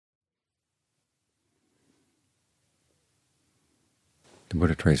The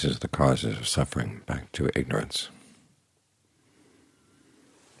Buddha traces the causes of suffering back to ignorance.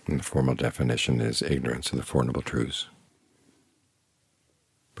 And the formal definition is ignorance of the Four Noble Truths.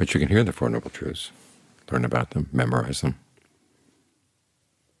 But you can hear the Four Noble Truths, learn about them, memorize them,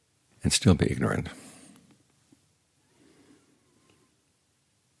 and still be ignorant.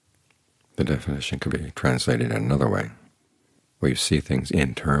 The definition could be translated in another way, where you see things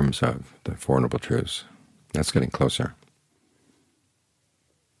in terms of the Four Noble Truths. That's getting closer.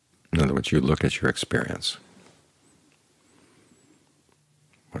 In other words, you look at your experience,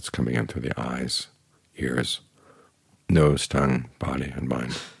 what's coming in through the eyes, ears, nose, tongue, body, and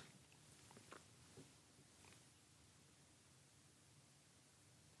mind.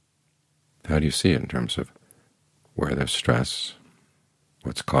 How do you see it in terms of where there's stress,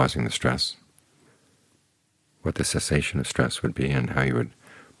 what's causing the stress, what the cessation of stress would be, and how you would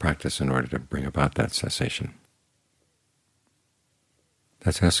practice in order to bring about that cessation?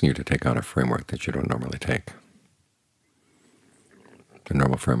 That's asking you to take on a framework that you don't normally take. The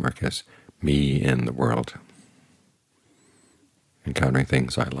normal framework is me in the world, encountering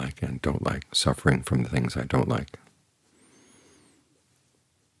things I like and don't like, suffering from the things I don't like.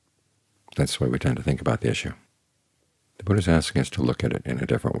 That's the way we tend to think about the issue. The Buddha is asking us to look at it in a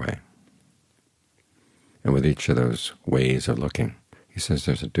different way. And with each of those ways of looking, he says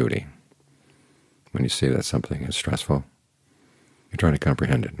there's a duty. When you see that something is stressful, you try to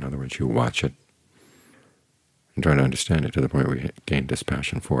comprehend it. In other words, you watch it and try to understand it to the point where you gain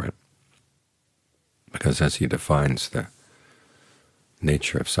dispassion for it. Because as he defines the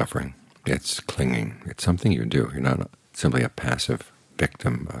nature of suffering, it's clinging. It's something you do. You're not simply a passive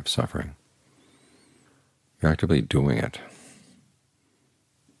victim of suffering. You're actively doing it.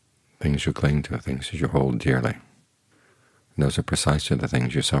 Things you cling to, things that you hold dearly. And those are precisely the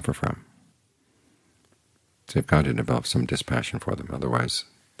things you suffer from. So you've got to develop some dispassion for them. Otherwise,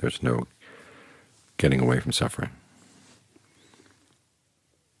 there's no getting away from suffering.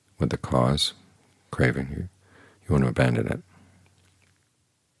 With the cause, craving, you want to abandon it.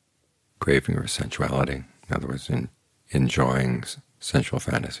 Craving or sensuality, in other words, enjoying sensual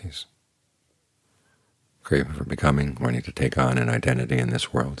fantasies. Craving for becoming, wanting to take on an identity in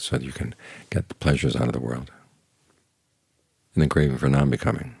this world so that you can get the pleasures out of the world. And then craving for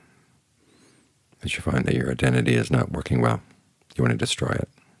non-becoming, that you find that your identity is not working well. You want to destroy it.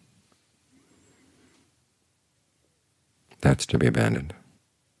 That's to be abandoned.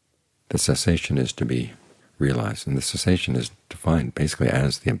 The cessation is to be realized, and the cessation is defined basically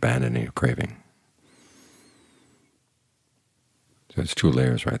as the abandoning of craving. So it's two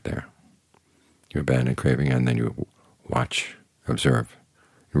layers right there. You abandon craving, and then you watch, observe,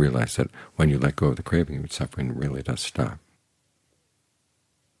 and realize that when you let go of the craving, your suffering really does stop.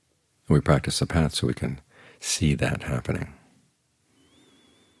 And we practice the path so we can see that happening,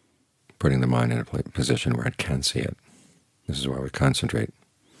 putting the mind in a position where it can see it. This is why we concentrate,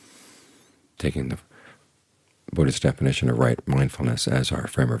 taking the Buddhist definition of right mindfulness as our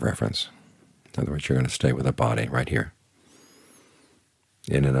frame of reference. In other words, you're going to stay with the body right here,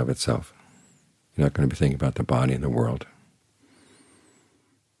 in and of itself. You're not going to be thinking about the body and the world,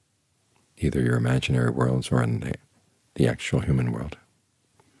 either your imaginary worlds or in the actual human world.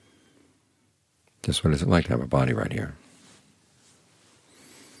 Just what is it like to have a body right here?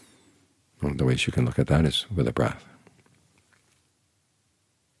 One of the ways you can look at that is with a breath.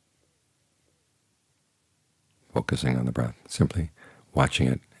 Focusing on the breath, simply watching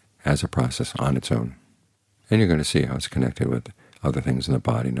it as a process on its own. And you're going to see how it's connected with other things in the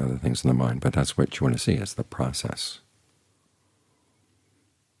body and other things in the mind, but that's what you want to see as the process.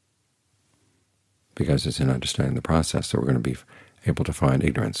 Because it's in understanding the process that we're going to be able to find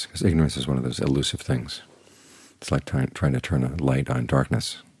ignorance, because ignorance is one of those elusive things. It's like trying to turn a light on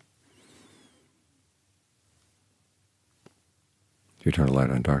darkness. If you turn a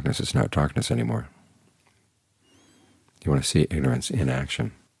light on darkness, it's not darkness anymore. You want to see ignorance in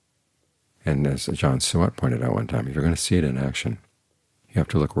action. And as John Suat pointed out one time, if you're going to see it in action, you have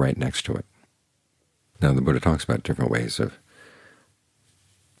to look right next to it. Now the Buddha talks about different ways of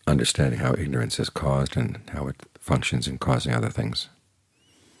understanding how ignorance is caused and how it functions in causing other things.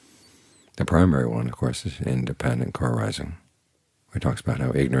 The primary one, of course, is independent co-arising, where he talks about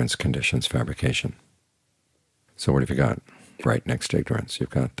how ignorance conditions fabrication. So what have you got right next to ignorance? You've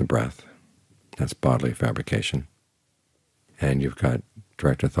got the breath, that's bodily fabrication. And you've got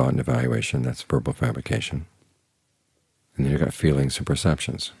directed thought and evaluation, that's verbal fabrication. And then you've got feelings and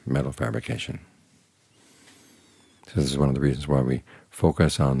perceptions, mental fabrication. So this is one of the reasons why we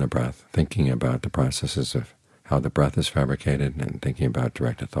focus on the breath, thinking about the processes of how the breath is fabricated and thinking about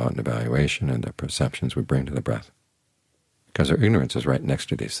directed thought and evaluation and the perceptions we bring to the breath. because our ignorance is right next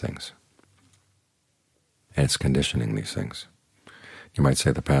to these things, and it's conditioning these things. You might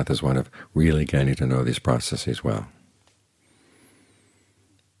say the path is one of really getting to know these processes well.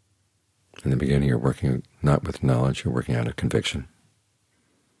 In the beginning, you're working not with knowledge, you're working out of conviction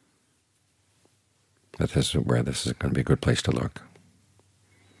that this is where this is going to be a good place to look.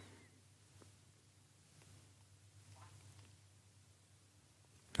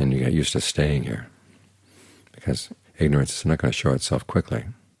 And you get used to staying here, because ignorance is not going to show itself quickly.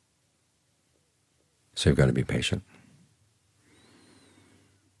 So you've got to be patient.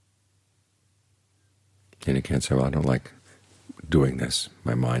 And you can't say, well, I don't like doing this.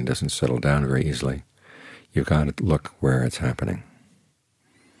 My mind doesn't settle down very easily. You've got to look where it's happening.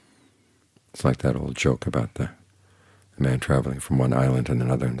 It's like that old joke about the man traveling from one island to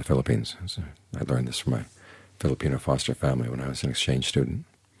another in the Philippines. So I learned this from my Filipino foster family when I was an exchange student.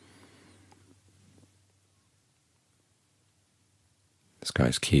 This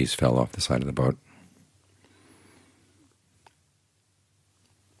guy's keys fell off the side of the boat.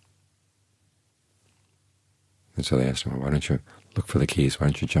 And so they asked him, well, why don't you look for the keys? Why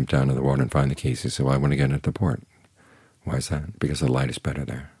don't you jump down to the water and find the keys? He said, well, I want to get into the port. Why is that? Because the light is better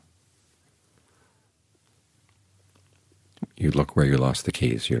there. You look where you lost the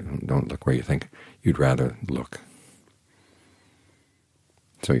keys. You don't look where you think you'd rather look.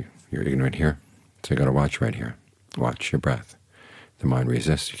 So you're ignorant here, so you've got to watch right here. Watch your breath. If the mind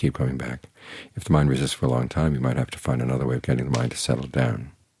resists, you keep coming back. If the mind resists for a long time, you might have to find another way of getting the mind to settle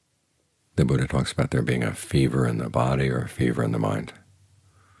down. The Buddha talks about there being a fever in the body or a fever in the mind,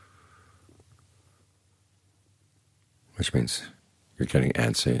 which means you're getting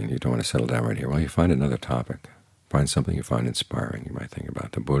antsy and you don't want to settle down right here. Well, you find another topic. Find something you find inspiring. You might think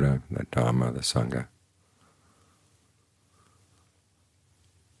about the Buddha, the Dhamma, the Sangha.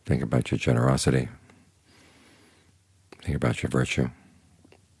 Think about your generosity. Think about your virtue.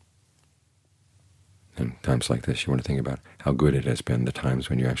 In times like this, you want to think about how good it has been, the times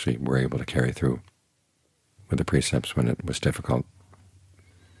when you actually were able to carry through with the precepts when it was difficult,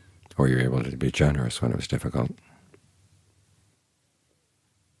 or you were able to be generous when it was difficult,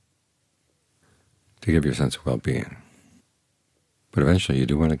 to give you a sense of well-being. But eventually you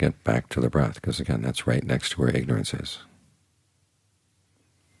do want to get back to the breath, because again, that's right next to where ignorance is.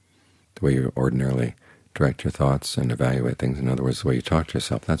 The way you ordinarily direct your thoughts and evaluate things, in other words, the way you talk to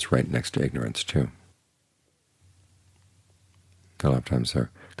yourself, that's right next to ignorance too. A lot of times there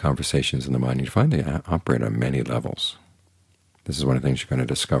are conversations in the mind. You find they operate on many levels. This is one of the things you're going to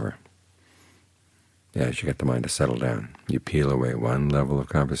discover as you get the mind to settle down. You peel away one level of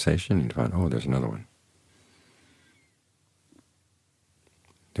conversation and you find, oh, there's another one.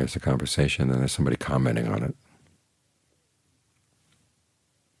 There's a conversation, and there's somebody commenting on it.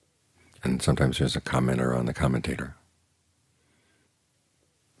 And sometimes there's a commenter on the commentator.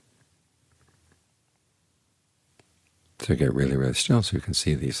 So you get really, really still so you can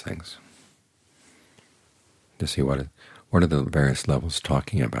see these things, to see what are the various levels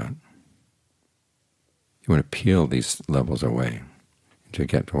talking about. You want to peel these levels away to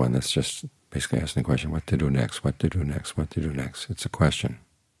get to one that's just basically asking the question, what to do next, what to do next, what to do next. It's a question.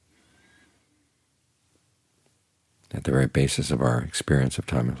 At the very basis of our experience of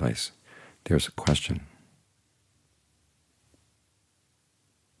time and place, there's a question.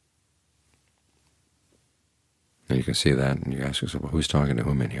 And you can see that, and you ask yourself, well, who's talking to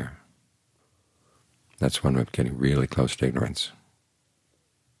whom in here? That's one way of getting really close to ignorance.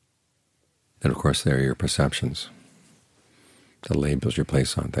 And of course there are your perceptions, the labels you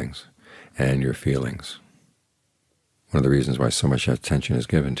place on things, and your feelings. One of the reasons why so much attention is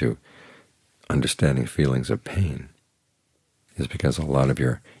given to understanding feelings of pain is because a lot of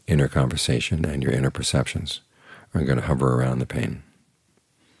your inner conversation and your inner perceptions are going to hover around the pain.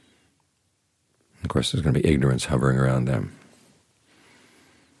 Of course, there's going to be ignorance hovering around them.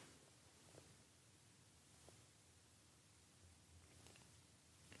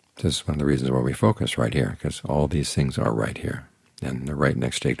 This is one of the reasons why we focus right here, because all these things are right here, and they're right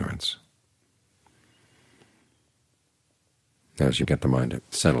next to ignorance. As you get the mind to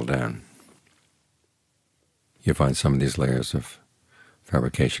settle down, you find some of these layers of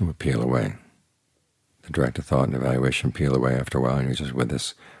fabrication will peel away. The directed thought and evaluation peel away after a while, and you're just with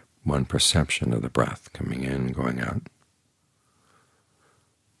this one perception of the breath coming in and going out.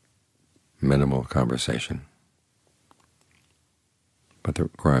 Minimal conversation, but it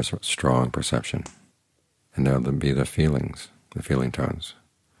requires a strong perception. And now there'll be the feelings, the feeling tones,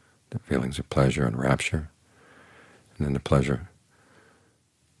 the feelings of pleasure and rapture. And then the pleasure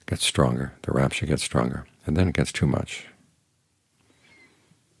gets stronger, the rapture gets stronger, and then it gets too much.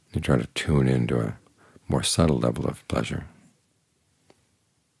 You try to tune into a more subtle level of pleasure,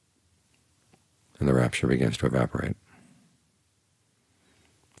 and the rapture begins to evaporate.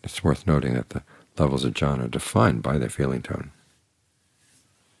 It's worth noting that the levels of jhana are defined by their feeling tone.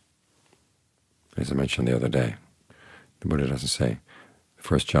 As I mentioned the other day, the Buddha doesn't say the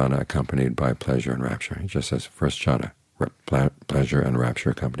first jhana accompanied by pleasure and rapture. He just says first jhana, pleasure and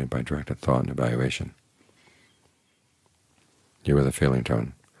rapture accompanied by directed thought and evaluation. You're with a feeling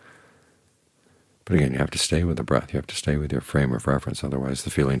tone. But again, you have to stay with the breath. You have to stay with your frame of reference, otherwise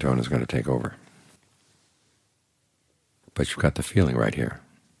the feeling tone is going to take over. But you've got the feeling right here.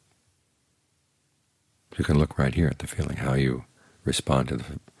 You can look right here at the feeling, how you respond to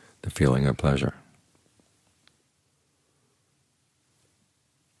the feeling of pleasure.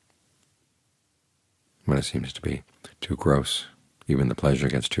 When it seems to be too gross, even the pleasure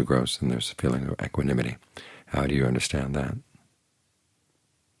gets too gross, and there's a feeling of equanimity. How do you understand that?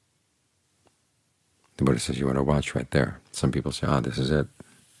 The Buddha says you want to watch right there. Some people say, this is it.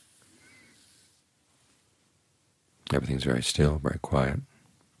 Everything's very still, very quiet.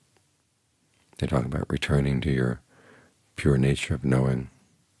 They talk about returning to your pure nature of knowing.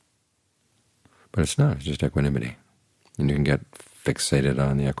 But it's not, it's just equanimity. And you can get fixated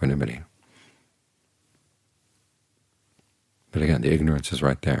on the equanimity. But again, the ignorance is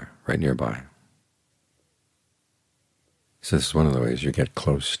right there, right nearby. So this is one of the ways you get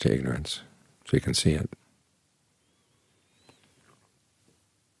close to ignorance, so you can see it.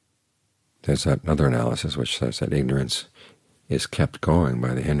 There's that other analysis which says that ignorance is kept going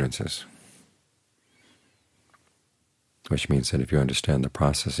by the hindrances, which means that if you understand the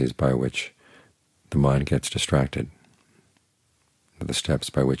processes by which the mind gets distracted, the steps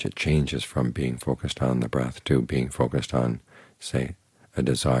by which it changes from being focused on the breath to being focused on, say, a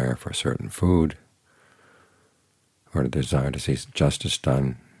desire for certain food, or a desire to see justice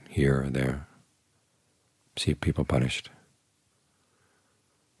done here or there, see people punished,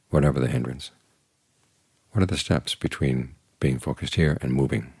 whatever the hindrance. What are the steps between being focused here and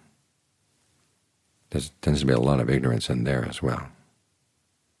moving? There tends to be a lot of ignorance in there as well.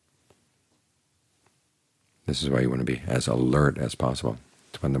 This is why you want to be as alert as possible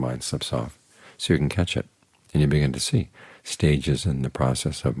when the mind slips off, so you can catch it, and you begin to see stages in the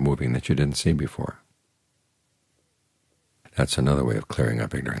process of moving that you didn't see before. That's another way of clearing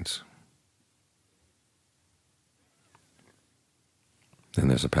up ignorance. Then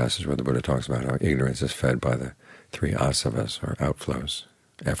there's a passage where the Buddha talks about how ignorance is fed by the three asavas, or outflows,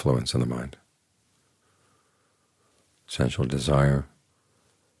 effluents in the mind. Sensual desire,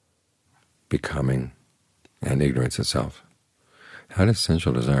 becoming, and ignorance itself. How does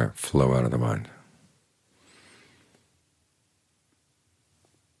sensual desire flow out of the mind?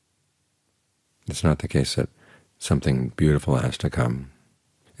 It's not the case that something beautiful has to come,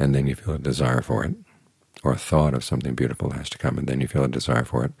 and then you feel a desire for it, or a thought of something beautiful has to come, and then you feel a desire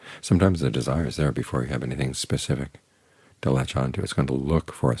for it. Sometimes the desire is there before you have anything specific to latch onto. It's going to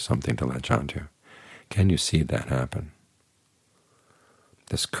look for something to latch onto. Can you see that happen?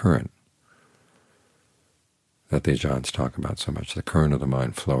 This current that the Ajahns talk about so much, the current of the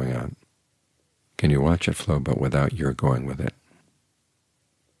mind flowing out. Can you watch it flow, but without your going with it?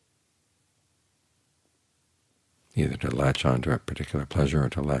 Either to latch onto a particular pleasure or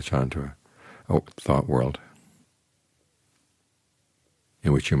to latch onto a thought world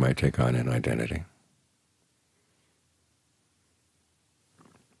in which you might take on an identity.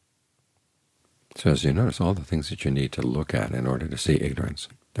 So as you notice, all the things that you need to look at in order to see ignorance,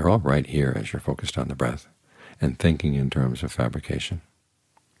 they're all right here as you're focused on the breath and thinking in terms of fabrication,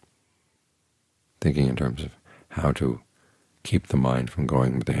 thinking in terms of how to keep the mind from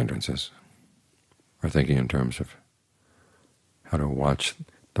going with the hindrances, or thinking in terms of how to watch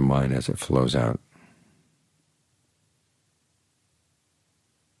the mind as it flows out.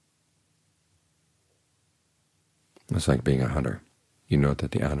 It's like being a hunter. You know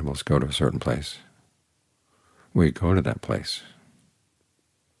that the animals go to a certain place. We go to that place,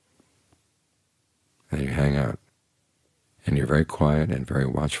 and you hang out, and you're very quiet and very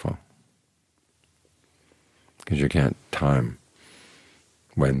watchful, because you can't time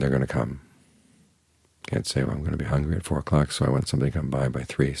when they're going to come. You can't say, well, I'm going to be hungry at 4 o'clock, so I want somebody to come by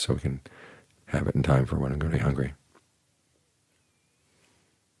 3 so we can have it in time for when I'm going to be hungry.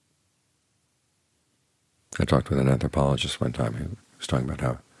 I talked with an anthropologist one time who was talking about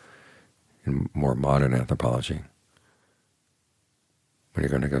how in more modern anthropology, when you're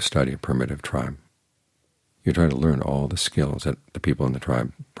going to go study a primitive tribe, you try to learn all the skills that the people in the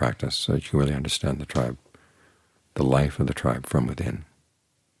tribe practice so that you really understand the tribe, the life of the tribe from within.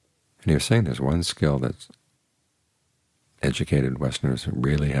 And he was saying there's one skill that educated Westerners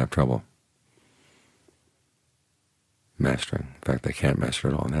really have trouble mastering. In fact, they can't master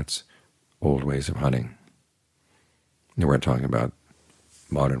it all, and that's old ways of hunting. And we're talking about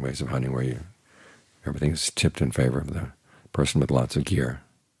modern ways of hunting where everything is tipped in favor of the person with lots of gear.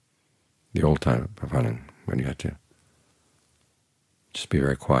 The old type of hunting, when you had to just be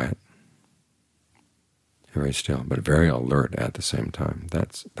very quiet, very still, but very alert at the same time.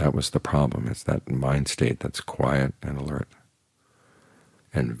 That was the problem. It's that mind state that's quiet and alert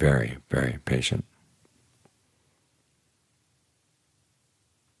and very, very patient.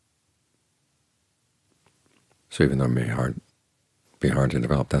 So even though it may be hard to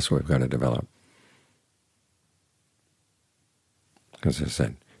develop, that's what we've got to develop. Because as I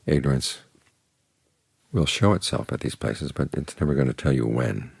said, ignorance will show itself at these places, but it's never going to tell you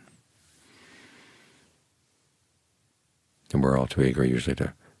when. And we're all too eager usually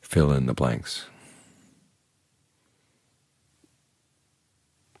to fill in the blanks,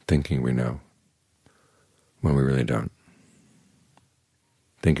 thinking we know when we really don't,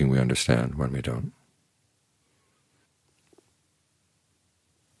 thinking we understand when we don't.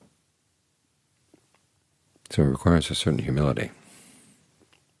 So it requires a certain humility,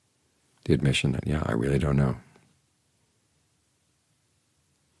 the admission that, yeah, I really don't know.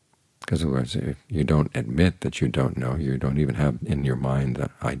 Because otherwise, if you don't admit that you don't know, you don't even have in your mind the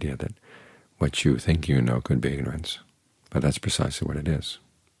idea that what you think you know could be ignorance. But that's precisely what it is.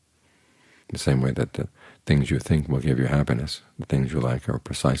 In the same way that the things you think will give you happiness, the things you like, are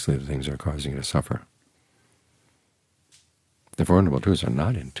precisely the things that are causing you to suffer. The Four Noble Truths are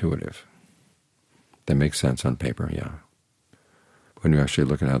not intuitive. They make sense on paper, yeah. When you actually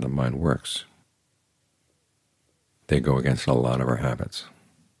look at how the mind works, they go against a lot of our habits.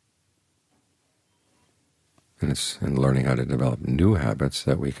 And it's in learning how to develop new habits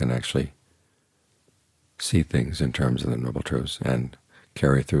that we can actually see things in terms of the Noble Truths and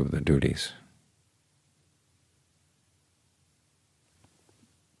carry through the duties.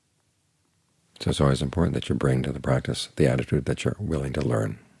 So it's always important that you bring to the practice the attitude that you're willing to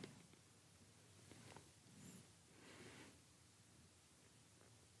learn.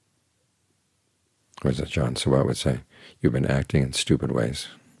 Or as John Sawat would say, you've been acting in stupid ways.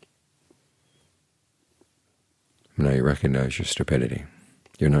 Now you recognize your stupidity.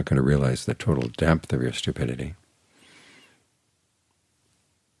 You're not going to realize the total depth of your stupidity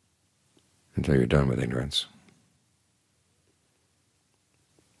until you're done with ignorance,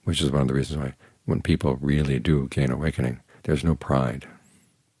 which is one of the reasons why when people really do gain awakening, there's no pride.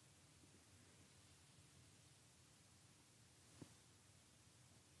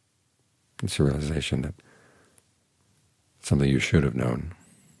 It's a realization that something you should have known,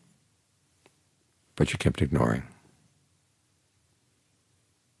 but you kept ignoring.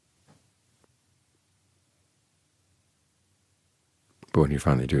 But when you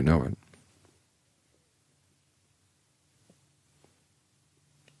finally do know it,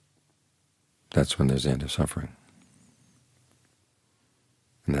 that's when there's the end of suffering.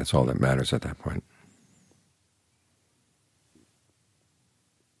 And that's all that matters at that point.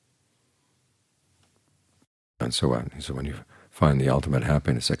 And so what? So when you find the ultimate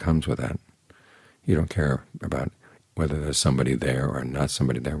happiness that comes with that, you don't care about whether there's somebody there or not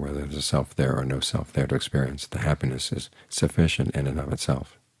somebody there, whether there's a self there or no self there to experience. The happiness is sufficient in and of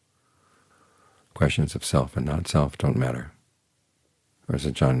itself. Questions of self and not self don't matter. Or as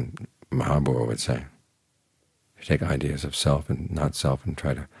John Mahabua would say, if you take ideas of self and not self and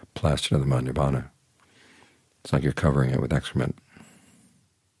try to plaster them on Nibbana, it's like you're covering it with excrement.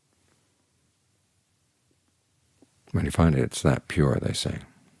 When you find it, it's that pure, they say.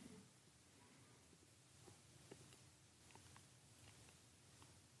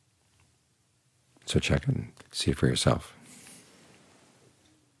 So check and see for yourself.